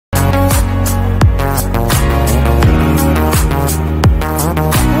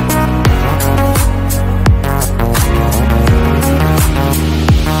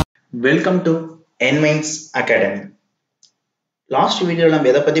Welcome to Nmains Academy. Last video நம்ம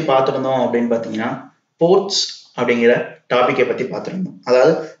எதை பத்தி பார்த்திருந்தோம் அப்படின்னு பாத்தீங்கன்னா ports அப்படிங்கிற டாபிக்கை பத்தி பார்த்திருந்தோம்.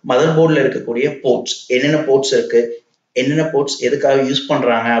 அதாவது மதர் போர்ட்ல இருக்கக்கூடிய ports, என்னென்ன ports இருக்கு, என்னென்ன ports எதுக்காக யூஸ்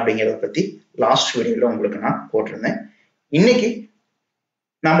பண்றாங்க அப்படிங்கறத பத்தி லாஸ்ட் வீடியோல உங்களுக்கு நான் போட்டிருந்தேன். இன்னைக்கு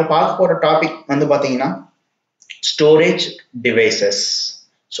நாம பார்க்க போற டாபிக் வந்து பாத்தீங்கன்னா ஸ்டோரேஜ் டிவைசஸ்.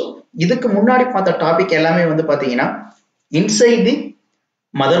 ஸோ இதுக்கு முன்னாடி பார்த்த டாபிக் எல்லாமே வந்து பாத்தீங்கன்னா இன்சைட் தி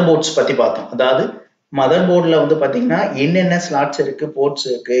மதர் போர்ட்ஸ் பத்தி பார்த்தோம். அதாவது மதர் போர்ட்ல வந்து பாத்தீங்கன்னா என்னென்ன ஸ்லாட்ஸ் இருக்கு, போர்ட்ஸ்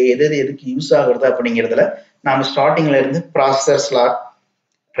இருக்கு, எது எதுக்கு யூஸ் ஆகுறது அப்படிங்கிறதுல நாம ஸ்டார்டிங்ல இருந்து processor slot,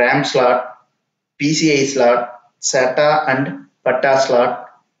 RAM slot, PCI slot, SATA and patta slot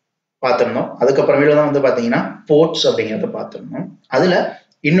பார்த்திருந்தோம். அதுக்கப்புறமேல தான் வந்து பாத்தீங்கன்னா போர்ட்ஸ் அப்படிங்கிறத பார்த்திருந்தோம். அதுல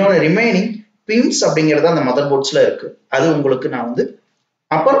இன்னொரு ரிமைனிங் பின்ஸ் அப்படிங்கிறது அந்த மதர் போர்ட்ஸ்ல இருக்கு. அது உங்களுக்கு நான் வந்து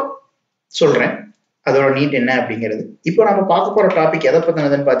அப்புறம் சொல்றேன் அதோட நீட் என்ன அப்படிங்கிறது. இப்போ நம்ம பார்க்க போற டாபிக் எதை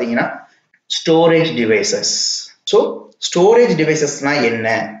பத்தினதுன்னு பாத்தீங்கன்னா ஸ்டோரேஜ் டிவைசஸ். ஸோ ஸ்டோரேஜ் டிவைசஸ்னா என்ன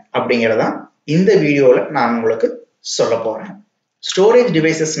அப்படிங்கிறதா இந்த வீடியோல நான் உங்களுக்கு சொல்ல போறேன். ஸ்டோரேஜ்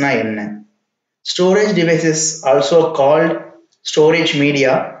டிவைசஸ்னா என்ன? Storage devices also called storage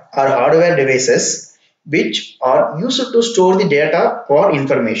media R hardware devices which are used to store the data or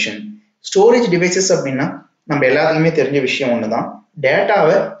information. Storage devices அப்படின்னா நம்ம எல்லாத்துக்குமே தெரிஞ்ச விஷயம் ஒண்ணுதான்.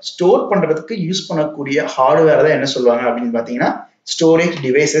 டேட்டாவை ஸ்டோர் பண்றதுக்கு யூஸ் பண்ணக்கூடிய ஹார்ட்வேர் தான் என்ன சொல்லுவாங்க அப்படின்னு பாத்தீங்கன்னா ஸ்டோரேஜ்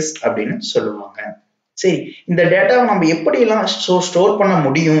டிவைசஸ் அப்படின்னு சொல்லுவாங்க. சரி, இந்த டேட்டாவை நம்ம எப்படி எல்லாம் ஸ்டோர் பண்ண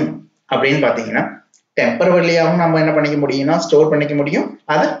முடியும் அப்படின்னு பாத்தீங்கன்னா டெம்பரவரியாகவும் நம்ம என்ன பண்ணிக்க முடியும்னா ஸ்டோர் பண்ணிக்க முடியும்.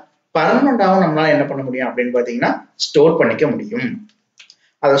 அதை பர்மனண்டாகவும் நம்மளால என்ன பண்ண முடியும் அப்படின்னு பாத்தீங்கன்னா ஸ்டோர் பண்ணிக்க முடியும்.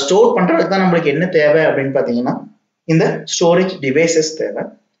 அதை ஸ்டோர் பண்றதுக்கு தான் நம்மளுக்கு என்ன தேவை அப்படின்னு பாத்தீங்கன்னா இந்த ஸ்டோரேஜ் டிவைசஸ் தேவை.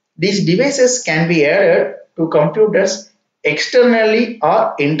 These devices can be added to computers externally or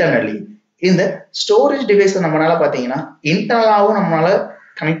internally. இந்த ஸ்டோரேஜ் டிவைஸ் நம்மளால பாத்தீங்கன்னா இன்டர்னலாவும் நம்மளால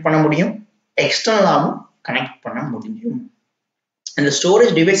கனெக்ட் பண்ண முடியும், எக்ஸ்டர்னலாவும் கனெக்ட் பண்ண முடியும். இந்த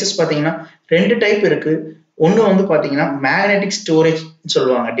ஸ்டோரேஜ் டிவைசஸ் பாத்தீங்கன்னா ரெண்டு டைப் இருக்கு. ஒன்னு வந்து பாத்தீங்கன்னா மேக்னெட்டிக் ஸ்டோரேஜ்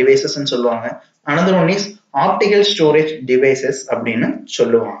சொல்லுவாங்க, டிவைசஸ் சொல்லுவாங்க. another one is optical storage devices அப்படின்னு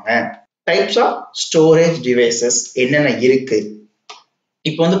சொல்லுவாங்க. டைப்ஸ் ஆஃப் ஸ்டோரேஜ் டிவைசஸ் என்னென்ன இருக்கு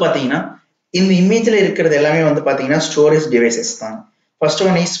இப்போ வந்து பாத்தீங்கன்னா இந்த இமேஜ்ல இருக்கிறது எல்லாமே வந்து பாத்தீங்கன்னா ஸ்டோரேஜ் டிவைசஸ் தான். First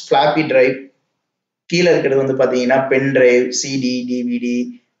one is floppy drive. கீழே இருக்கிறது வந்து பாத்தீங்கன்னா pen drive, CD, DVD,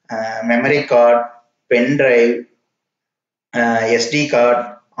 memory card, pen drive, SD card,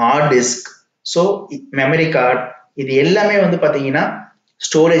 hard disk, so memory card, இது எல்லாமே வந்து பாத்தீங்கன்னா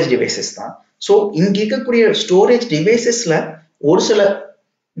ஸ்டோரேஜ் டிவைசஸ் தான். ஸோ இங்க இருக்கக்கூடிய ஸ்டோரேஜ் டிவைசஸ்ல ஒரு சில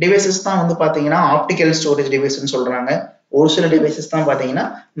டிவைசஸ் தான் வந்து பாத்தீங்கன்னா ஆப்டிகல் ஸ்டோரேஜ் டிவைஸ்ன்னு சொல்றாங்க. ஒரு சில டிவைசஸ் தான் பாத்தீங்கன்னா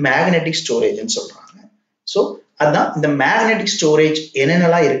மேக்னெட்டிக் ஸ்டோரேஜ்னு சொல்றாங்க. ஸோ அதான் இந்த மேக்னெட்டிக் ஸ்டோரேஜ்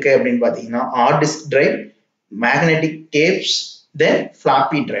என்னென்னலாம் இருக்கு அப்படின்னு பாத்தீங்கன்னா hard disk drive, magnetic tabs, தென்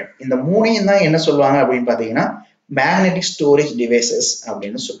ஃபிளாப்பி டிரைவ். இந்த மூணையும் தான் என்ன சொல்லுவாங்க அப்படின்னு பாத்தீங்கன்னா மேக்னெட்டிக் ஸ்டோரேஜ் டிவைசஸ்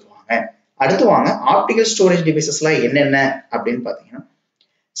அப்படின்னு சொல்லுவாங்க. அடுத்து வாங்க ஆப்டிகல் ஸ்டோரேஜ் டிவைசஸ்லாம் என்னென்ன அப்படின்னு பாத்தீங்கன்னா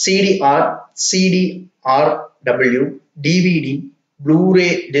CTR, சிடிஆர்டபிள்யூ, DVD,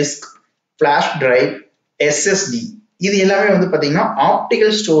 Blu-ray disk, flash drive, SST, இது எல்லாமே வந்து பாத்தீங்கன்னா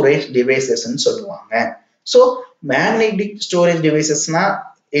ஆப்டிகல் ஸ்டோரேஜ் டிவைசஸ் சொல்லுவாங்க. ஸோ மேக்னெட்டிக் ஸ்டோரேஜ் டிவைசஸ்னா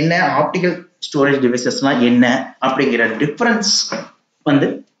என்ன, ஆப்டிகல் ஸ்டோரேஜ் டிவைசஸ்னா என்ன அப்படிங்கிற டிஃபரன்ஸ் வந்து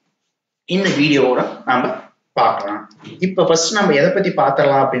இந்த வீடியோவோட நாம பார்க்கலாம். இப்ப ஃபர்ஸ்ட் நம்ம எதை பத்தி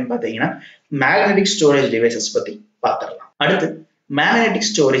பாத்திரலாம் அப்படின்னு பாத்தீங்கன்னா மேக்னெட்டிக் ஸ்டோரேஜ் டிவைசஸ் பத்தி பாத்திரலாம். அடுத்து மேக்னெட்டிக்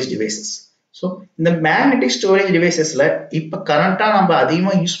ஸ்டோரேஜ் டிவைசஸ். ஸோ இந்த மேக்னெட்டிக் ஸ்டோரேஜ் டிவைசஸ்ல இப்ப கரண்டா நம்ம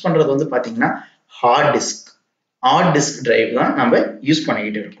அதிகமா யூஸ் பண்றது வந்து பாத்தீங்கன்னா hard disk, hard disk drive தான் நம்ம யூஸ்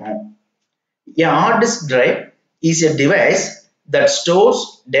பண்ணிக்கிட்டு இருக்கோம். A hard disk drive is a device that stores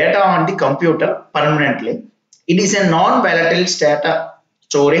data on the computer permanently. It is a non-volatile data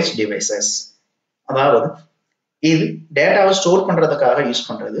storage devices. அதாவது இது டேட்டாவை ஸ்டோர் பண்றதுக்காக யூஸ்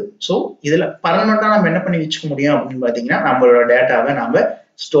பண்றது. ஸோ இதுல பர்மனண்டா நம்ம என்ன பண்ணி வச்சுக்க முடியும் அப்படின்னு பாத்தீங்கன்னா நம்மளோட டேட்டாவை நாம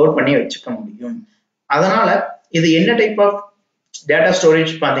ஸ்டோர் பண்ணி வச்சுக்க முடியும். அதனால இது என்ன டைப் ஆஃப் டேட்டா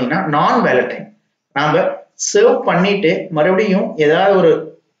ஸ்டோரேஜ் பாத்தீங்கன்னா நான் வேலடைல். நாம சேவ் பண்ணிட்டு மறுபடியும் ஏதாவது ஒரு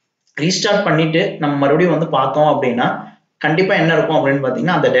ரீஸ்டார்ட் பண்ணிட்டு நம்ம மறுபடியும் வந்து பார்த்தோம் அப்படின்னா கண்டிப்பா என்ன இருக்கும் அப்படின்னு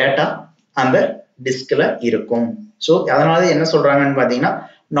பாத்தீங்கன்னா அந்த டேட்டா அந்த டிஸ்க்ல இருக்கும். ஸோ அதனால என்ன சொல்றாங்கன்னு பாத்தீங்கன்னா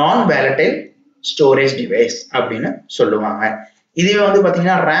நான் வேலடைல் ஸ்டோரேஜ் டிவைஸ் அப்படின்னு சொல்லுவாங்க. இதுவே வந்து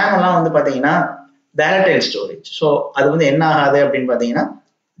பாத்தீங்கன்னா ரேம் எல்லாம் வந்து பாத்தீங்கன்னா வேலடைல் ஸ்டோரேஜ். ஸோ அது வந்து என்ன ஆகாது அப்படின்னு பாத்தீங்கன்னா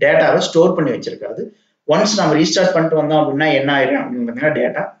டேட்டாவை ஸ்டோர் பண்ணி வச்சிருக்காது. ஒன்ஸ் நம்ம ரீஸ்டார்ட் பண்ணிட்டு வந்தோம் அப்படின்னா என்ன ஆயிடும் அப்படின்னு பாத்தீங்கன்னா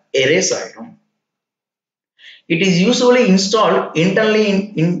டேட்டா எரேஸ் ஆயிடும். It is usually installed internally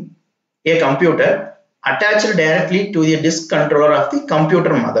in a computer attached directly to the disk controller of the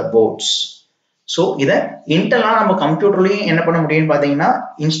computer motherboards. So இதை இன்டர்னலா நம்ம கம்ப்யூட்டர்லயும் என்ன பண்ண முடியும்னு பாத்தீங்கன்னா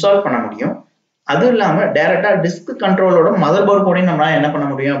இன்ஸ்டால் பண்ண முடியும். அதுவும் இல்லாம டைரக்டா டிஸ்க் கண்ட்ரோலோட மதர் போர்டு கூட நம்மளால என்ன பண்ண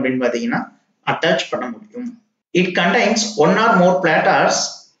முடியும் அப்படின்னு பாத்தீங்கன்னா அட்டாச் பண்ண முடியும். It contains one R more platters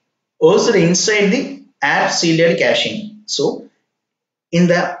housed inside the air sealed caching. So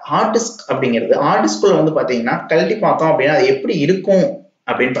இந்த ஹார்ட் டிஸ்க் அப்படிங்கிறது ஹார்ட் டிஸ்குள்ள வந்து பாத்தீங்கன்னா கழட்டி பார்த்தோம் அப்படின்னா அது எப்படி இருக்கும்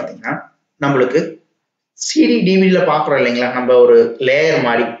அப்படின்னு பாத்தீங்கன்னா நம்மளுக்கு சிடி டிவிடில பாக்குறோம் இல்லைங்களா, நம்ம ஒரு லேயர்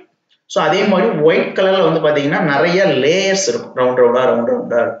மாதிரி. ஸோ அதே மாதிரி ஒயிட் கலர்ல வந்து பாத்தீங்கன்னா நிறைய லேயர்ஸ் இருக்கும், ரவுண்ட்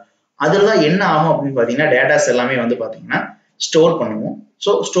ரவுண்டா. அதுலதான் என்ன ஆகும் அப்படின்னு பாத்தீங்கன்னா டேட்டாஸ் எல்லாமே வந்து பாத்தீங்கன்னா ஸ்டோர் பண்ணுவோம்.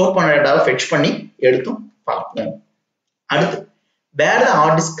 ஸோ ஸ்டோர் பண்ண டேட்டாவை ஃபெட்ச் பண்ணி எடுத்தும் பார்ப்போம். அடுத்து வேற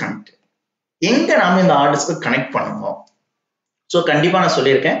ஹார்ட் டிஸ்க் கனெக்ட், எங்க நாம இந்த ஹார்ட் டிஸ்க் கனெக்ட் பண்ணுவோம்? ஸோ கண்டிப்பா நான்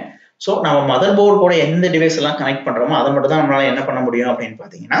சொல்லியிருக்கேன். ஸோ நம்ம மதர் போர்டு கூட எந்த டிவைஸ் எல்லாம் கனெக்ட் பண்றோமோ அதை மட்டும் தான் நம்மளால என்ன பண்ண முடியும் அப்படின்னு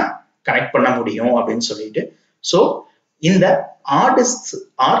பாத்தீங்கன்னா கனெக்ட் பண்ண முடியும் அப்படின்னு சொல்லிட்டு. ஸோ இந்த hard disk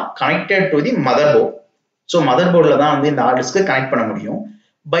R connected to the mother board. So mother போர்டில் தான் வந்து இந்த ஹார்ட் டிஸ்க் கனெக்ட் பண்ண முடியும்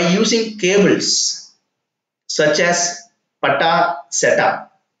by using cables such as பட்டா, செட்டா,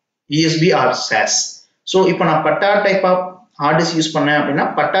 USB ஆர் SAS. ஸோ இப்போ நான் பட்டா type of hard disk use பண்ணேன் அப்படின்னா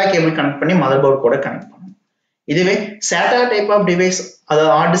பட்டா கேபிள் கனெக்ட் பண்ணி மதர் போர்டு கூட கனெக்ட் பண்ணணும். இதுவே SATA டைப் ஆஃப் டிவைஸ் அதாவது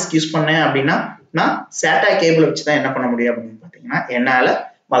ஹார்ட் டிஸ்க் யூஸ் பண்ணேன் அப்படின்னா நான் SATA கேபிள் வச்சு தான் என்ன பண்ண முடியும் அப்படின்னு பாத்தீங்கன்னா என்னால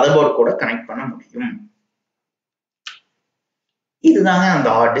மதர் போர்டு கூட கனெக்ட் பண்ண முடியும். இதுதாங்க அந்த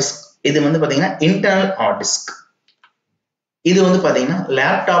ஹார்ட் டிஸ்க். இது வந்து பாத்தீங்கன்னா இன்டர்னல் ஹார்ட் டிஸ்க். இது வந்து பாத்தீங்கன்னா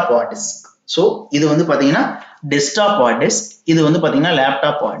லேப்டாப் ஹார்ட் டிஸ்க். ஸோ இது வந்து பாத்தீங்கன்னா டெஸ்க்டாப் ஹார்ட் டிஸ்க். இது வந்து பாத்தீங்கன்னா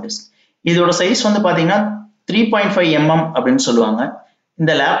லேப்டாப் ஹார்ட் டிஸ்க். இதோட சைஸ் வந்து பாத்தீங்கன்னா 3.5 mm அப்படின்னு சொல்லுவாங்க.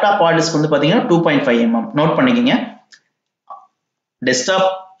 இந்த லேப்டாப் ஹார்ட் டிஸ்க் வந்து பாத்தீங்கன்னா 2.5 mm. நோட் பண்ணிக்கங்க. டெஸ்க்டாப்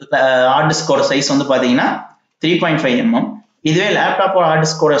ஹார்ட் டிஸ்கோட சைஸ் வந்து பாத்தீங்கன்னா 3.5 mm. இதுவே லேப்டாப் ஹார்ட்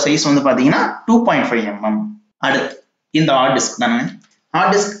டிஸ்கோட சைஸ் வந்து பாத்தீங்கன்னா 2.5 mm. அடுத்து இந்த ஹார்ட் டிஸ்க் தானே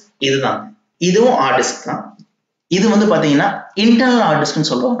ஹார்ட் டிஸ்க். இதுதான், இதுவும் ஹார்ட் டிஸ்க் தான். இது வந்து பாத்தீங்கன்னா இன்டர்னல் ஹார்ட் டிஸ்க்னு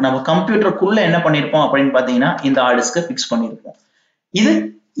சொல்லுவாங்க. நம்ம கம்ப்யூட்டருக்குள்ள என்ன பண்ணிருப்போம் அப்படின்னு பாத்தீங்கன்னா இந்த ஹார்ட் டிஸ்கை ஃபிக்ஸ் பண்ணிருப்போம். இது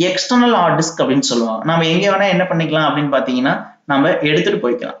எக்ஸ்டர்னல் ஹார்ட் டிஸ்க் அப்படின்னு சொல்லுவாங்க. நம்ம எங்க வேணா என்ன பண்ணிக்கலாம் அப்படின்னு பாத்தீங்கன்னா நம்ம எடுத்துட்டு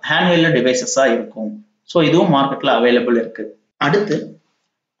போய்க்கலாம். ஹேண்ட்ஹெல்ட் டிவைசஸா இருக்கும். ஸோ இதுவும் மார்க்கெட்ல அவைலபிள் இருக்கு. அடுத்து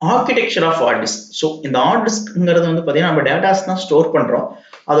architecture of hard disk. So இந்த ஹார்ட் டிஸ்க்ங்கிறது வந்து பாத்தீங்கன்னா நம்ம டேட்டாஸ் தான் ஸ்டோர் பண்றோம்.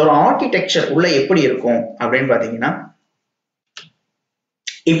 அதோட ஆர்கிடெக்சர் உள்ள எப்படி இருக்கும் அப்படின்னு பாத்தீங்கன்னா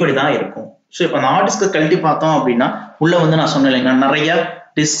இப்படிதான் இருக்கும். ஸோ இப்போ அந்த ஹார்ட் டிஸ்க் கழட்டி பார்த்தோம் அப்படின்னா உள்ள வந்து நான் சொன்னேன் இல்லைங்க நிறைய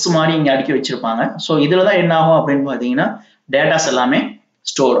டிஸ்க் மாதிரி இங்க அடுக்கி வச்சிருப்பாங்க. ஸோ இதுலதான் என்ன ஆகும் அப்படின்னு பாத்தீங்கன்னா டேட்டாஸ் எல்லாமே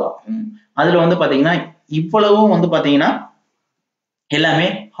ஸ்டோர் ஆகும். அதுல வந்து பாத்தீங்கன்னா இவ்வளவும் வந்து பாத்தீங்கன்னா எல்லாமே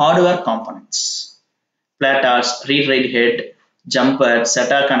hardware components. பிளாட்டார்ஸ், read write head, jumper,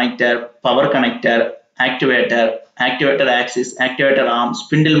 SATA connector, power connector, activator axis, activator arm,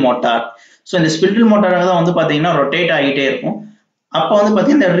 spindle motor. So இந்த ஸ்பிண்டில் மோட்டார் தான் வந்து பாத்தீங்கன்னா ரொட்டேட் ஆகிட்டே இருக்கும். அப்போ வந்து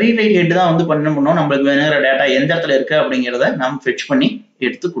பாத்தீங்கன்னா இந்த ரீட் ரைட் ஹெட் தான் வந்து என்ன பண்ணோம், நம்மளுக்கு வேணுங்கிற டேட்டா எந்த இடத்துல இருக்கு அப்படிங்கிறத நம்ம ஃபெட்ச் பண்ணி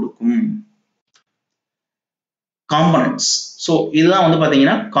எடுத்து கொடுக்கும். காம்பனன்ட்ஸ். ஸோ இதுதான் வந்து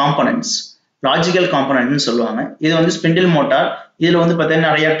பாத்தீங்கன்னா காம்பனன்ட்ஸ், லாஜிக்கல் காம்பனன்ட்னு சொல்லுவாங்க. இது வந்து ஸ்பிண்டில் மோட்டார். இதுல வந்து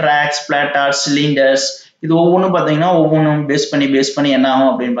பாத்தீங்கன்னா நிறைய ட்ராக்ஸ், பிளாட்டார், சிலிண்டர்ஸ், இது ஒவ்வொன்றும் பாத்தீங்கன்னா ஒவ்வொன்றும் பேஸ் பண்ணி என்ன ஆகும்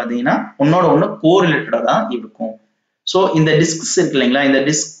அப்படின்னு பாத்தீங்கன்னா ஒன்னோட ஒண்ணு கோரிலேட்டடா தான் இருக்கும். ஸோ இந்த டிஸ்க்ஸ் இருக்கு இல்லைங்களா, இந்த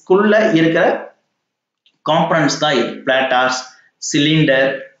டிஸ்க்குள்ள இருக்கிற காம்பனன்ட்ஸ் தான் இது. பிளாட்டார்ஸ், சிலிண்டர்,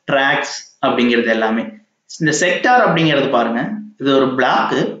 ட்ராக்ஸ் அப்படிங்கிறது எல்லாமே. இந்த செக்டார் அப்படிங்கிறது பாருங்க, இது ஒரு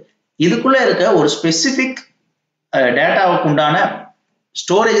பிளாக். இதுக்குள்ள இருக்க ஒரு ஸ்பெசிபிக் டேட்டாவுக்கு உண்டான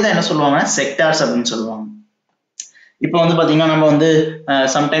ஸ்டோரேஜ் தான் என்ன சொல்லுவாங்கன்னா செக்டார்ஸ் அப்படின்னு சொல்லுவாங்க. இப்போ வந்து பாத்தீங்கன்னா நம்ம வந்து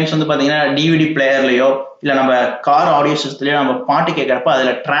சம்டைம்ஸ் வந்து பாத்தீங்கன்னா டிவிடி பிளேயர்லயோ இல்ல நம்ம கார் ஆடியோ சிஸ்டம்லயோ நம்ம பாட்டு கேட்கறப்ப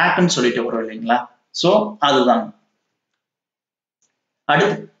அதுல ட்ராக்னு சொல்லிட்டு வரும் இல்லைங்களா. ஸோ அதுதான்.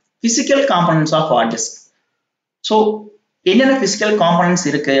 அடுத்து physical components of hard disk. So என்னென்ன பிசிக்கல் காம்பனன்ட்ஸ்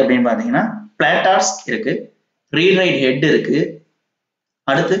இருக்கு அப்படின்னு பாத்தீங்கன்னா பிளாட்டார்ஸ் இருக்கு, ரீட் ரைட் ஹெட் இருக்கு,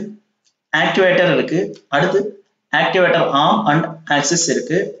 அடுத்து ஆக்டிவேட்டர் இருக்கு, அடுத்து ஆக்டிவேட்டர் ஆர்ம் அண்ட் ஆக்சிஸ்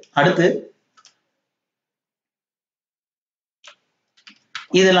இருக்கு, அடுத்து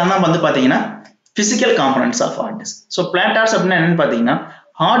இதெல்லாம் தான் வந்து பாத்தீங்கன்னா physical components of hard disk. So பிளாட்டார்ஸ் அப்படின்னா என்னன்னு பாத்தீங்கன்னா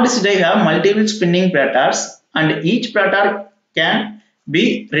hard disk they have multiple spinning platars and each platar can be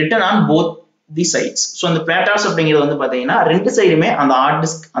written on both the sides. So அந்த பிளாட்டார்ஸ் அப்படிங்கிறது வந்து பாத்தீங்கன்னா ரெண்டு சைடுமே அந்த ஹார்ட்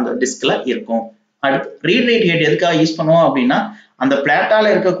டிஸ்க் அந்த டிஸ்க்ல இருக்கும். அடுத்து ரீட் ரைட் ஹெட் எதுக்காக யூஸ் பண்ணுவோம் அப்படின்னா அந்த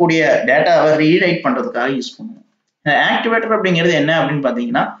பிளாட்டால இருக்கக்கூடிய டேட்டாவை ரீரைட் பண்றதுக்காக யூஸ் பண்ணுவோம். ஆக்டிவேட்டர் அப்படிங்கிறது என்ன அப்படின்னு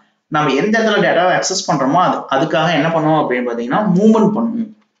பாத்தீங்கன்னா நம்ம எந்த இடத்துல டேட்டாவை அக்சஸ் பண்றோமோ அதுக்காக என்ன பண்ணுவோம் அப்படின்னு பாத்தீங்கன்னா மூவ்மெண்ட் பண்ணுவோம்.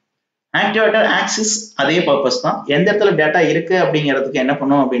 ஆக்டிவேட்டர் ஆக்சிஸ் அதே பர்பஸ் தான். எந்த இடத்துல டேட்டா இருக்கு அப்படிங்கிறதுக்கு என்ன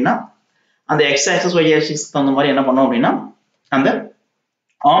பண்ணுவோம் அப்படின்னா அந்த எக்ஸ் ஆக்சிஸ் ஒய் ஆக்சிஸ் தகுந்த மாதிரி என்ன பண்ணுவோம் அப்படின்னா அந்த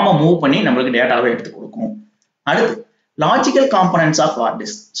ஆர்மை மூவ் பண்ணி நம்மளுக்கு டேட்டாவை எடுத்து கொடுக்கும். அடுத்து logical components of hard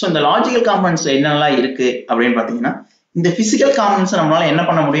disk. So இந்த லாஜிக்கல் காம்பனன்ட்ஸ் என்னெல்லாம் இருக்கு அப்படின்னு பார்த்தீங்கன்னா, இந்த பிசிக்கல் காம்பனன்ட்ஸ் நம்மளால என்ன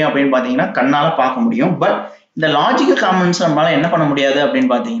பண்ண முடியும் அப்படின்னு பார்த்தீங்கன்னா கண்ணால பார்க்க முடியும். பட் இந்த லாஜிக்கல் காம்பனன்ட்ஸ் நம்மளால என்ன பண்ண முடியாது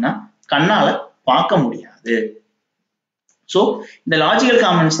அப்படின்னு பார்த்தீங்கன்னா கண்ணால பார்க்க முடியாது. ஸோ இந்த லாஜிக்கல்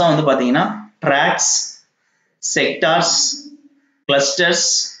காம்பனன்ட்ஸ் தான் வந்து பார்த்தீங்கன்னா ட்ராக்ஸ், செக்டார்ஸ், கிளஸ்டர்ஸ்,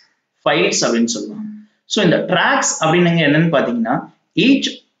 ஃபைல்ஸ் அப்படின்னு சொல்லுவாங்க. ஸோ இந்த ட்ராக்ஸ் அப்படின்னு என்னன்னு பார்த்தீங்கன்னா, each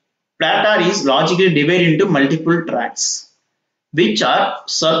platter is logically divided into multiple tracks which are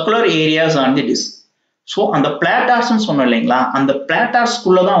circular areas on the disk. So அந்த பிளாட்டார்ஸ்ன்னு சொன்னோம் இல்லைங்களா, அந்த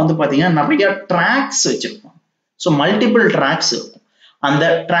பிளாட்டார்ஸ்குள்ள தான் வந்து பார்த்தீங்கன்னா நிறைய ட்ராக்ஸ் வச்சிருப்போம். ஸோ மல்டிபிள் ட்ராக்ஸ் இருக்கும். அந்த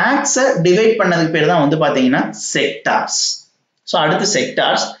ட்ராக்ஸை டிவைட் பண்ணதுக்கு பேர் தான் வந்து பார்த்தீங்கன்னா செக்டார்ஸ். ஸோ அடுத்து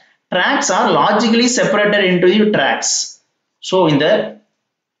sectors. Tracks R logically separated into the tracks. So இந்த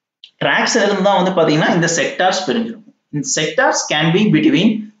ட்ராக்ஸ் இருந்து தான் வந்து பார்த்தீங்கன்னா இந்த செக்டார்ஸ் பிரிஞ்சிருக்கும். இந்த sectors can be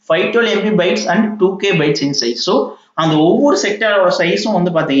between 512 MB bytes and 2K bytes in size. So அந்த ஒவ்வொரு செக்டாரோட சைஸும்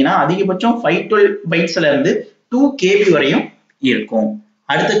வந்து பார்த்தீங்கன்னா அதிகபட்சம் 512 bytesல இருந்து 2KB வரையும் இருக்கும்.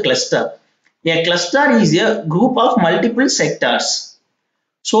 அடுத்து cluster. A cluster is a group of multiple sectors.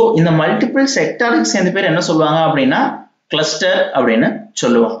 So இந்த மல்டிபிள் செக்டாருக்கு சேர்ந்த பேர் என்ன சொல்லுவாங்க அப்படின்னா கிளஸ்டர் அப்படின்னு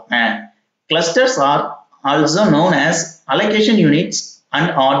சொல்லுவாங்க. Clusters are also known as allocation units and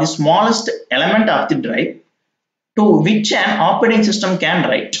are the smallest element of the drive to which an operating system can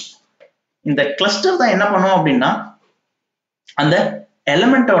write. இந்த cluster தான் என்ன பண்ணும் அப்படின்னா அந்த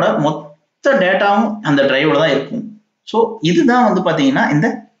எலிமெண்டோட மொத்த டேட்டாவும் அந்த டிரைவோட தான் இருக்கும். ஸோ இதுதான் வந்து பார்த்தீங்கன்னா இந்த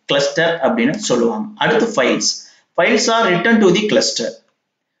கிளஸ்டர் அப்படின்னு சொல்லுவாங்க. அடுத்து files. Files are return to the cluster.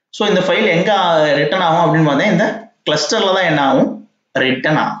 So இந்த ஃபைல் எங்க ரிட்டன் ஆகும் அப்படின்னு பார்த்தா இந்த கிளஸ்டர்ல தான் என்ன ஆகும்,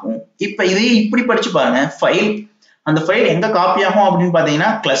 ரிட்டன் ஆகும். இப்போ இதையே இப்படி படிச்சு பாருங்க. ஃபைல், அந்த ஃபைல் எங்க காப்பி ஆகும் அப்படின்னு பார்த்தீங்கன்னா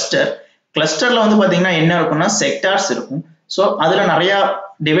கிளஸ்டர். கிளஸ்டர்ல வந்து பார்த்தீங்கன்னா என்ன இருக்கும்னா செக்டார்ஸ் இருக்கும். ஸோ அதுல நிறைய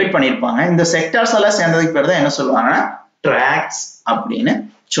டிவைட் பண்ணியிருப்பாங்க. இந்த செக்டார்ஸ் எல்லாம் சேர்ந்ததுக்கு பேர் தான் என்ன சொல்லுவாங்கன்னா ட்ராக்ஸ் அப்படின்னு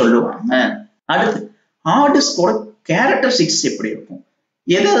சொல்லுவாங்க. அடுத்து ஹார்ட் டிஸ்கோட கேரக்டரிஸ்டிக்ஸ் எப்படி இருக்கும்,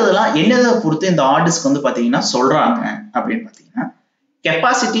 எதெல்லாம் என்னதை பொறுத்து இந்த ஹார்ட் டிஸ்க் வந்து பார்த்தீங்கன்னா சொல்றாங்க அப்படின்னு பார்த்தீங்கன்னா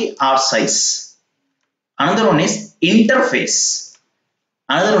capacity R size, another one is interface,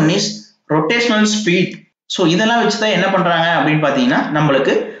 another one is rotational speed. So இதெல்லாம் வச்சுதான் என்ன பண்றாங்க அப்படின்னு பார்த்தீங்கன்னா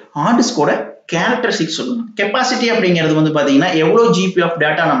நம்மளுக்கு ஹார்ட் டிஸ்கோட கேரக்டரிஸ்டிக்ஸ் சொல்லுவாங்க. கெப்பாசிட்டி அப்படிங்கிறது வந்து பார்த்தீங்கன்னா எவ்வளவு ஜிபி ஆஃப்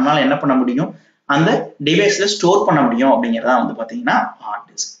டேட்டா நம்மளால என்ன பண்ண முடியும் அந்த டிவைஸ்ல ஸ்டோர் பண்ண முடியும் அப்படிங்கிறதா வந்து பார்த்தீங்கன்னா ஹார்ட்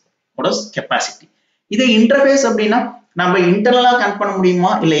டிஸ்கோட கெப்பாசிட்டி. இதே இன்டர்ஃபேஸ் அப்படின்னா நம்ம இன்டர்னலா கனெக்ட் பண்ண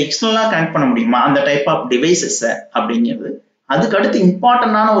முடியுமா இல்ல எக்ஸ்டர்னலா கனெக்ட் பண்ண முடியுமா அந்த டைப் ஆஃப் டிவைசஸ் அப்படிங்கிறது. அதுக்கு அடுத்து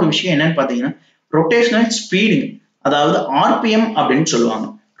இம்பார்ட்டன்டான ஒரு விஷயம் என்னன்னு பார்த்தீங்கன்னா ரொட்டேஷனல் ஸ்பீடு, அதாவது ஆர்பிஎம் அப்படின்னு சொல்லுவாங்க,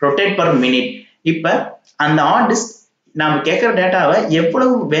 ரொட்டேட் பர் மினிட். இப்ப அந்த ஹார்ட் டிஸ்க் நாம கேட்கிற டேட்டாவை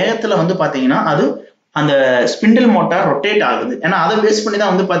எவ்வளவு வேகத்துல வந்து பாத்தீங்கன்னா அது அந்த ஸ்பிண்டில் மோட்டார் ரொட்டேட் ஆகுது. ஏன்னா அதை பேஸ் பண்ணி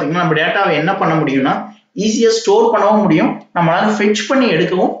தான் வந்து பாத்தீங்கன்னா நம்ம டேட்டாவை என்ன பண்ண முடியும்னா ஈஸியா ஸ்டோர் பண்ணவும் முடியும், நம்மளால ஃபெட்ச் பண்ணி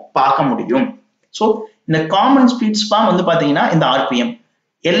எடுக்கவும் பார்க்க முடியும். ஸோ இந்த காமன் ஸ்பீட் ஸ்பாம் வந்து பாத்தீங்கன்னா இந்த ஆர்பிஎம்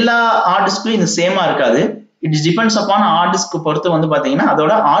எல்லா ஹார்ட் டிஸ்க்லயும் இந்த சேமா இருக்காது. It's depends upon hard disk பொறுத்து வந்து பாத்தீங்கன்னா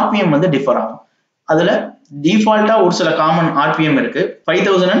அதோட ஆர்பிஎம் வந்து டிஃபர் ஆகும். அதுல டிஃபால்ட்டா ஒரு சில காமன் ஆர்பிஎம் இருக்கு.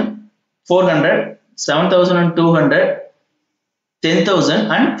 5400, 7200, 10,000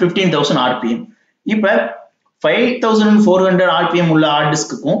 and 15,000 RPM. இப்ப 5400 RPM உள்ள ஹார்ட்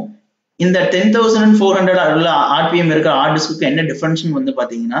டிஸ்க்குக்கும் இந்த 10,400 உள்ள RPM இருக்கிற ஹார்ட் டிஸ்க்கு என்ன டிஃபரன்ஸ் வந்து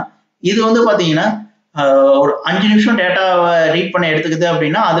பாத்தீங்கன்னா இது வந்து பாத்தீங்கன்னா ஒரு 5 நிமிஷம் டேட்டாவை ரீட் பண்ண எடுத்துக்குது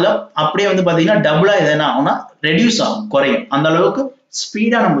அப்படின்னா அதுல அப்படியே வந்து பாத்தீங்கன்னா டபுளா இது என்ன ஆகும்னா ரெடியூஸ் ஆகும், குறையும். அந்த அளவுக்கு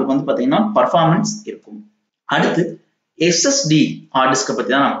ஸ்பீடா நம்மளுக்கு வந்து பாத்தீங்கன்னா பர்ஃபார்மன்ஸ் இருக்கும். அடுத்து SSD ஹார்ட் டிஸ்கை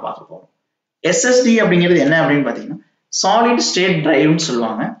பத்தி தான் நம்ம பார்க்க போறோம். SSD அப்படிங்கிறது என்ன அப்படின்னு பாத்தீங்கன்னா சாலிட் ஸ்டேட் டிரைவ்னு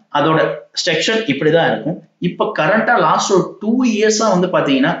சொல்லுவாங்க. அதோட ஸ்ட்ரக்சர் இப்படிதான் இருக்கும். இப்ப கரண்டா லாஸ்ட் ஒரு 2 இயர்ஸா வந்து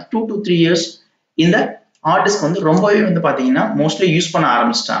பாத்தீங்கன்னா 2 to 3 years இந்த ஹார்ட் டிஸ்க் வந்து ரொம்பவே வந்து பாத்தீங்கன்னா மோஸ்ட்லி யூஸ் பண்ண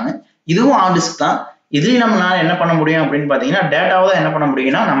ஆரம்பிச்சிட்டாங்க. இதுவும் ஹார்ட் டிஸ்க் தான். இதுலயும் நம்மளால என்ன பண்ண முடியும் அப்படின்னு பாத்தீங்கன்னா டேட்டாவை தான் என்ன பண்ண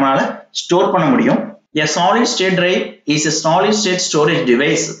முடியும்னா நம்மளால ஸ்டோர் பண்ண முடியும். A solid state drive is a solid state storage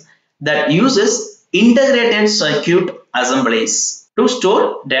device that uses integrated circuit assemblies to store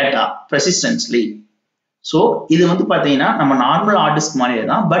data persistently. So இது வந்து பாத்தீங்கன்னா நம்ம நார்மல் ஹார்ட் டிஸ்க் மாதிரியே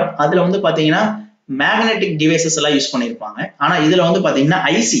தான். பட் அதுல வந்து பாத்தீங்கன்னா மேக்னெட்டிக் டிவைசஸ் எல்லாம் யூஸ் பண்ணியிருப்பாங்க. ஆனா இதுல வந்து பாத்தீங்கன்னா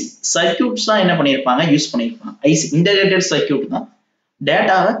ஐசி சர்க்கியூட்ஸ் தான் என்ன பண்ணியிருப்பாங்க யூஸ் பண்ணியிருப்பாங்க. ஐசி இன்டகிரேட்டட் சர்க்கியூட் தான்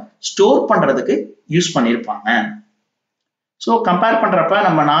டேட்டாவை ஸ்டோர் பண்றதுக்கு யூஸ் பண்ணியிருப்பாங்க. ஸோ கம்பேர் பண்றப்ப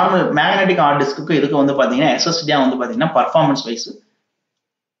நம்ம நார்மல் மேக்னெட்டிக் ஹார்ட் டிஸ்க்கு இதுக்கு வந்து பாத்தீங்கன்னா எஸ்எஸ்டியா வந்து பாத்தீங்கன்னா பர்ஃபார்மன்ஸ் வைஸ்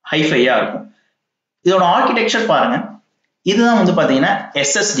ஹைஃபையா இருக்கும். இதோட ஆர்கிடெக்சர் பாருங்க. இதுதான் வந்து பாத்தீங்கன்னா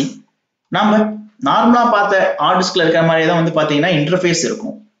எஸ்எஸ்டி. நம்ம நார்மலா பார்த்த ஹார்ட் டிஸ்க்ல இருக்கிற மாதிரி தான் வந்து பாத்தீங்கன்னா இன்டர்ஃபேஸ்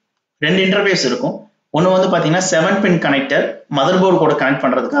இருக்கும். 2 இன்டர்ஃபேஸ் இருக்கும். ஒன்னு வந்து பாத்தீங்கன்னா 7 pin கனெக்டர் மதர் போர்டு கூட கனெக்ட்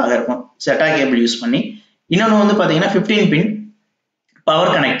பண்றதுக்காக இருக்கும், செட்டா கேபிள் யூஸ் பண்ணி. இன்னொன்று வந்து பார்த்தீங்கன்னா 15 பின்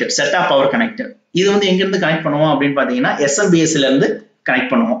power connector, set of power connector. இது வந்து எங்கிருந்து கனெக்ட் பண்ணுவோம் அப்படின்னு பார்த்தீங்கன்னா SMBSல இருந்து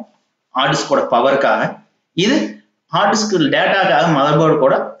கனெக்ட் பண்ணுவோம் ஹார்ட் டிஸ்கோட பவருக்காக. இது ஹார்ட் டிஸ்க் டேட்டாக்காக மதர் போர்டு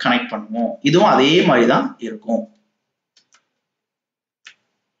கூட கனெக்ட் பண்ணுவோம். இதுவும் அதே மாதிரி தான் இருக்கும்.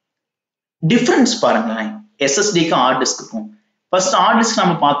 டிஃபரன்ஸ் பாருங்களேன் SSDக்கும் ஹார்ட் டிஸ்க்குக்கும். ஃபர்ஸ்ட் ஹார்ட் டிஸ்க்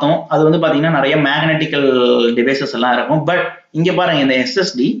நம்ம பார்த்தோம், அது வந்து பார்த்தீங்கன்னா நிறைய மேக்னெட்டிக்கல் டிவைசஸ் எல்லாம் இருக்கும். பட் இங்க பாருங்க இந்த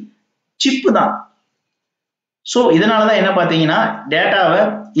SSD சிப்பு தான். ஸோ இதனால தான் என்ன பார்த்தீங்கன்னா டேட்டாவை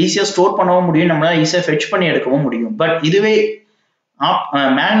ஈஸியாக ஸ்டோர் பண்ணவும் முடியும், நம்மளால ஈஸியாக ஃபெச் பண்ணி எடுக்கவும் முடியும். பட் இதுவே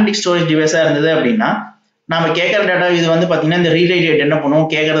மேக்னெட்டிக் ஸ்டோரேஜ் டிவைஸாக இருந்தது அப்படின்னா நம்ம கேட்குற டேட்டா இது வந்து பார்த்தீங்கன்னா இந்த ரீட் ரேட் என்ன பண்ணுவோம்,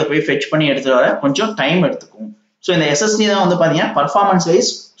 கேட்கறத போய் ஃபெச் பண்ணி எடுத்துட்டு வர கொஞ்சம் டைம் எடுத்துக்கும். ஸோ இந்த SSD தான் வந்து பார்த்தீங்கன்னா பர்ஃபார்மன்ஸ்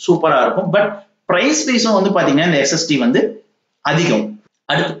வைஸ் சூப்பராக இருக்கும். பட் ப்ரைஸ் வைஸும் வந்து பார்த்தீங்கன்னா இந்த SSD வந்து அதிகம்.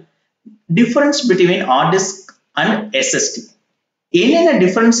 அடுத்து difference between hard disk and SSD. என்னென்ன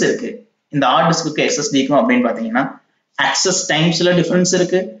டிஃபரன்ஸ் இருக்கு இந்த ஹார்ட் டிஸ்க்கு SSDக்கும் அப்படின்னு பார்த்தீங்கன்னா ஆக்சஸ் டைம்ஸ்ல டிஃபரன்ஸ்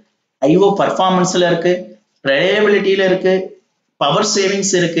இருக்கு, IO பர்ஃபார்மன்ஸ்ல இருக்கு, ரிலையபிலிட்டியில இருக்கு, பவர்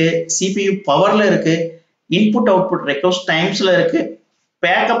சேவிங்ஸ் இருக்கு, CPU பவர்ல இருக்கு, இன்புட் அவுட்புட் ரெக்வஸ்ட் டைம்ஸ்ல இருக்கு,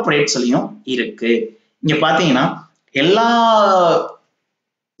 பேக்கப் ரேட்ஸ்லயும் இருக்கு. இங்க பாத்தீங்கன்னா எல்லா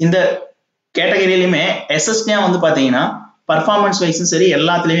இந்த கேட்டகரியிலுமே SSD வந்து பாத்தீங்கன்னா பர்ஃபார்மன்ஸ் வைஸும் சரி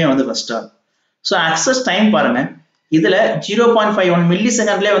எல்லாத்துலயுமே வந்து ஃபர்ஸ்டா. ஸோ ஆக்சஸ் டைம் பாருங்க, இதுல 0.51 மில்லி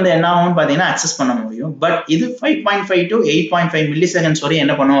செகண்ட்லேயே வந்து என்ன ஆகும்னு பாத்தீங்கன்னா அக்சஸ் பண்ண முடியும். பட் இது 5.5 to 8.5 மில்லி செகண்ட்ஸ் வரை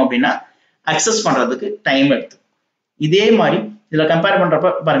என்ன பண்ணும் அப்படின்னா அக்சஸ் பண்றதுக்கு டைம் எடுத்து. இதே மாதிரி இதுல கம்பேர்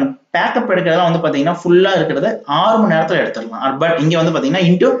பண்றப்ப பாருங்க பேக்கப் எடுக்கிறதா வந்து பாத்தீங்கன்னா ஃபுல்லா இருக்கிறத 6 மணி நேரத்துல எடுத்துடலாம். பட் இங்க வந்து பாத்தீங்கன்னா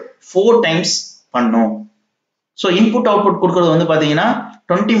இன்டூ 4 டைம்ஸ் பண்ணும். ஸோ இன்புட் அவுட்புட் கொடுக்கறது வந்து பாத்தீங்கன்னா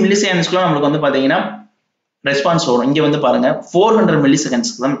 20 மில்லி செகண்ட்ஸ்க்குள்ள நம்மளுக்கு வந்து பாத்தீங்கன்னா ரெஸ்பான்ஸ் வரும். இங்க வந்து பாருங்க 400 மில்லி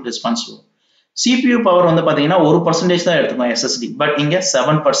செகண்ட்ஸ்க்கு தான் ரெஸ்பான்ஸ் வரும். CPU பவர் வந்து பாத்தீங்கன்னா 1% தான் எடுத்துக்கும் SSD, பட் இங்க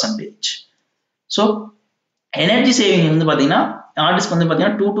 7%. ஸோ எனர்ஜி சேவிங் வந்து பாத்தீங்கன்னா ஹார்ட் டிஸ்க் வந்து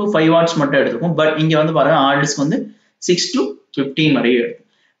பாத்தீங்கன்னா 2 to 5 வாட்ஸ் மட்டும் எடுத்துக்கும். பட் இங்க வந்து பாருங்க ஹார்ட் டிஸ்க் வந்து 6 to 15 வரையும் எடுக்கும்.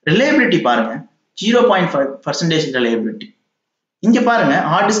 ரிலையபிலிட்டி பாருங்க 0.5% ரிலையபிலிட்டி. இங்க பாருங்க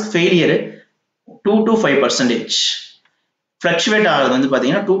hard disk failure 2 to 5%. Fluctuate ஆகுது வந்து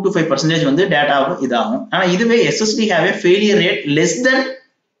பாத்தீங்கன்னா 2 to 5% வந்து டேட்டாவும் இதாகும். ஆனா இதுவே SSD have a failure rate less than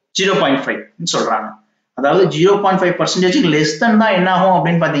 0.5 சொல்றாங்க. அதாவது 0.5% லெஸ் தன் தான் என்ன ஆகும்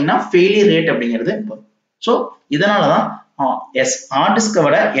அப்படின்னு பாத்தீங்கன்னா ஃபெயிலியர் ரேட் அப்படிங்கிறது. ஸோ இதனாலதான் ஹார்ட் டிஸ்கை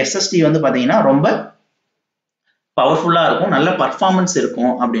விட SSD வந்து பாத்தீங்கன்னா ரொம்ப பவர்ஃபுல்லா இருக்கும், நல்ல பர்ஃபார்மன்ஸ்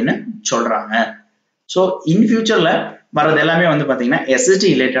இருக்கும் அப்படின்னு சொல்றாங்க. ஸோ இன் ஃபியூச்சர்ல வர்றது எல்லாமே வந்து பாத்தீங்கன்னா SSD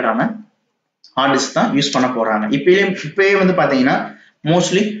ரிலேட்டடான ஹார்ட் டிஸ்க் தான் யூஸ் பண்ண போறாங்க. இப்பயே வந்து பாத்தீங்கன்னா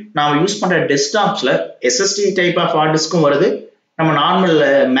மோஸ்ட்லி நாம யூஸ் பண்ற டெஸ்க்டாப்ஸ்ல SSD டைப் ஆஃப் ஹார்ட் டிஸ்க்கும் வருது, நம்ம நார்மல்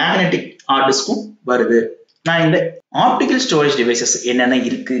மேக்னெட்டிக் ஹார்ட் டிஸ்க்கும் வருது. நான் இந்த ஆப்டிகல் ஸ்டோரேஜ் டிவைசஸ் என்னென்ன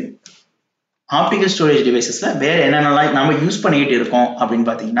இருக்கு, ஆப்டிகல் ஸ்டோரேஜ் டிவைசஸ்ல வேற என்னென்னலாம் நம்ம யூஸ் பண்ணிட்டு இருக்கோம் அப்படின்னு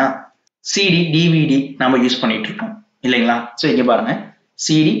பாத்தீங்கன்னா CD, DVD நம்ம யூஸ் பண்ணிட்டு இருக்கோம் இல்லைங்களா. ஸோ இங்க பாருங்க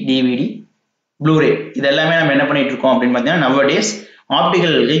CD, DVD, ப்ளூரே இது எல்லாமே நம்ம என்ன பண்ணிட்டு இருக்கோம் அப்படின்னு பாத்தீங்கன்னா நவடேஸ்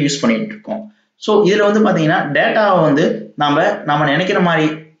ஆப்டிகல் யூஸ் பண்ணிட்டு இருக்கோம். ஸோ இதுல வந்து பாத்தீங்கன்னா டேட்டாவை வந்து நம்ம நினைக்கிற மாதிரி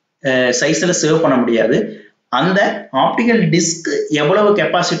சைஸ்ல சேவ் பண்ண முடியாது. அந்த ஆப்டிகல் டிஸ்க் எவ்வளவு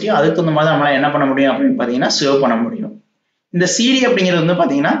கெப்பாசிட்டியோ அதுக்கு தகுந்த மாதிரி நம்மளால என்ன பண்ண முடியும் அப்படின்னு பாத்தீங்கன்னா சேவ் பண்ண முடியும். இந்த CD அப்படிங்கிறது வந்து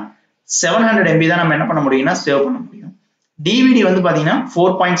பாத்தீங்கன்னா 700 MB தான் நம்ம என்ன பண்ண முடியும்னா சேவ் பண்ண முடியும். DVD வந்து பாத்தீங்கன்னா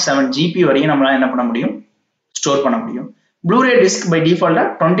 4.7 GB வரையும் நம்மளால என்ன பண்ண முடியும் ஸ்டோர் பண்ண முடியும். ப்ளூரே டிஸ்க் பை டிஃபால்ட்டா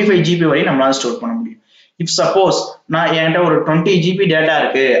 25 GB வரையும் நம்மளால ஸ்டோர் பண்ண முடியும். இப் சப்போஸ் நான் என்கிட்ட ஒரு 20 GB டேட்டா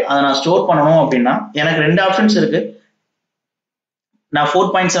இருக்கு, அதை நான் ஸ்டோர் பண்ணணும் அப்படின்னா எனக்கு 2 ஆப்ஷன்ஸ் இருக்கு. நான்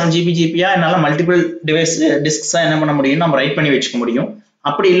 4.7 GB ஜிபியா என்னால மல்டிபிள் டிவைஸ் டிஸ்க்ஸா என்ன பண்ண முடியும் நம்ம ரைட் பண்ணி வச்சுக்க முடியும்.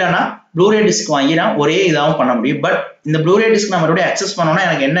 அப்படி இல்லைன்னா ப்ளூரே டிஸ்க் வாங்கி நான் ஒரே இதாகவும் பண்ண முடியும். பட் இந்த ப்ளூரே டிஸ்க் நான் மறுபடியும் அக்சஸ் பண்ணணும்னா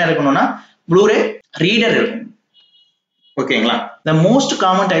எனக்கு என்ன இருக்கணும்னா ப்ளூரே ரீடர் இருக்கும். ஓகேங்களா. The most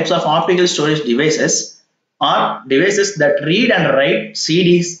common types of optical storage devices are devices that read and write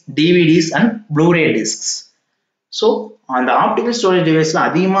CDs, DVDs and Blu-ray discs. So அந்த ஆப்டிகல் ஸ்டோரேஜ் டிவைஸ்ல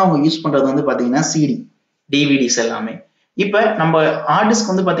அதிகமா அவங்க யூஸ் பண்றது வந்து பாத்தீங்கன்னா CD, DVDs எல்லாமே. இப்ப நம்ம ஹார்ட்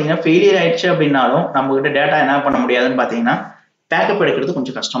டிஸ்க் வந்து பாத்தீங்கன்னா ஃபெயிலியர் ஆயிடுச்சு அப்படின்னாலும் நம்ம கிட்ட டேட்டா என்ன பண்ண முடியாதுன்னு பாத்தீங்கன்னா பேக்கப் எடுக்கிறது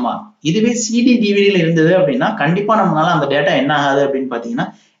கொஞ்சம் கஷ்டமா இருக்கும். இதுவே CD, DVDல இருந்தது அப்படின்னா கண்டிப்பா நம்மளால அந்த டேட்டா என்ன ஆகாது அப்படின்னு பாத்தீங்கன்னா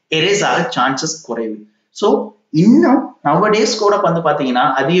எரேஸ் ஆக சான்சஸ் குறைவு. ஸோ இன்னும் நவடேஸ் கூட வந்து பாத்தீங்கன்னா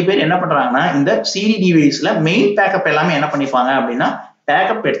அதிக பேர் என்ன பண்றாங்கன்னா இந்த CD, DVDsல மெயின் பேக்கப் எல்லாமே என்ன பண்ணிப்பாங்க அப்படின்னா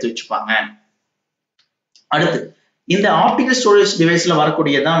பேக்கப் எடுத்து வச்சுப்பாங்க. அடுத்து இந்த ஆப்டிகல் ஸ்டோரேஜ் டிவைஸ்ல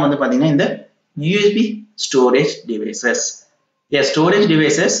வரக்கூடியதான் வந்து பாத்தீங்கன்னா இந்த USB storage devices. A storage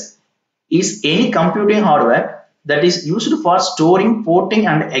devices is any computing hardware that is used for storing, porting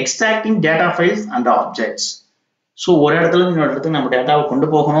and extracting data files and objects. So ஒரு இடத்துல இன்னொரு இடத்துக்கு நம்ம டேட்டாவை கொண்டு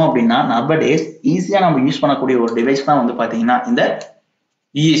போகணும் அப்படின்னா நவடேஸ் ஈஸியாக நம்ம யூஸ் பண்ணக்கூடிய ஒரு டிவைஸ் தான் வந்து பார்த்தீங்கன்னா இந்த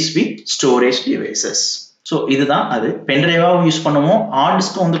யூஎஸ்பி ஸ்டோரேஜ் டிவைசஸ். ஸோ இதுதான் அது. பென்ட்ரைவாகவும் யூஸ் பண்ணுவோம், ஹார்ட்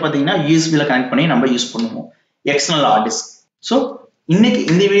டிஸ்க்கும் வந்து பார்த்தீங்கன்னா யூஎஸ்பியில் கனெக்ட் பண்ணி நம்ம யூஸ் பண்ணுவோம், எக்ஸ்டர்னல் ஹார்ட் டிஸ்க். ஸோ இன்னைக்கு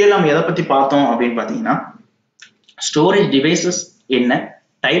இந்த வீடியோவில் நம்ம எதை பற்றி பார்த்தோம் அப்படின்னு பார்த்தீங்கன்னா ஸ்டோரேஜ் டிவைசஸ் என்ன,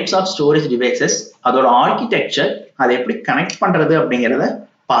 டைப்ஸ் ஆஃப் ஸ்டோரேஜ் டிவைசஸ், அதோட ஆர்கிடெக்சர், அதை எப்படி கனெக்ட் பண்றது அப்படிங்கிறத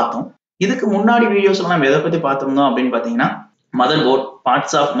பார்த்தோம். இதுக்கு முன்னாடி வீடியோஸ்ல நம்ம எதை பத்தி பார்த்திருந்தோம் அப்படின்னு பாத்தீங்கன்னா mother board,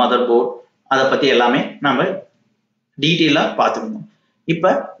 parts of mother board, அதை பத்தி எல்லாமே நம்ம டீட்டெயிலா பார்த்திருந்தோம்.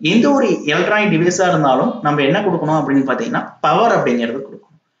 இப்ப எந்த ஒரு எலக்ட்ரானிக் டிவைஸா இருந்தாலும் நம்ம என்ன கொடுக்கணும் அப்படின்னு பாத்தீங்கன்னா பவர் அப்படிங்கிறது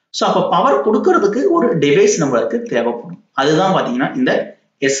கொடுக்கணும். ஸோ அப்ப பவர் கொடுக்கறதுக்கு ஒரு டிவைஸ் நம்மளுக்கு தேவைப்படும். அதுதான் பாத்தீங்கன்னா இந்த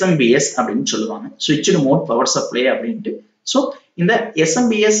SMBS அப்படின்னு சொல்லுவாங்க, ஸ்விட்ச்டு மோட் பவர் சப்ளை அப்படின்ட்டு. ஸோ இந்த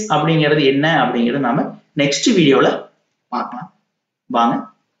SMBS அப்படிங்கிறது என்ன அப்படிங்கிறது நாம நெக்ஸ்ட் வீடியோல பார்க்கலாம். வாங்க.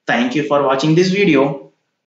 Thank you for watching this video.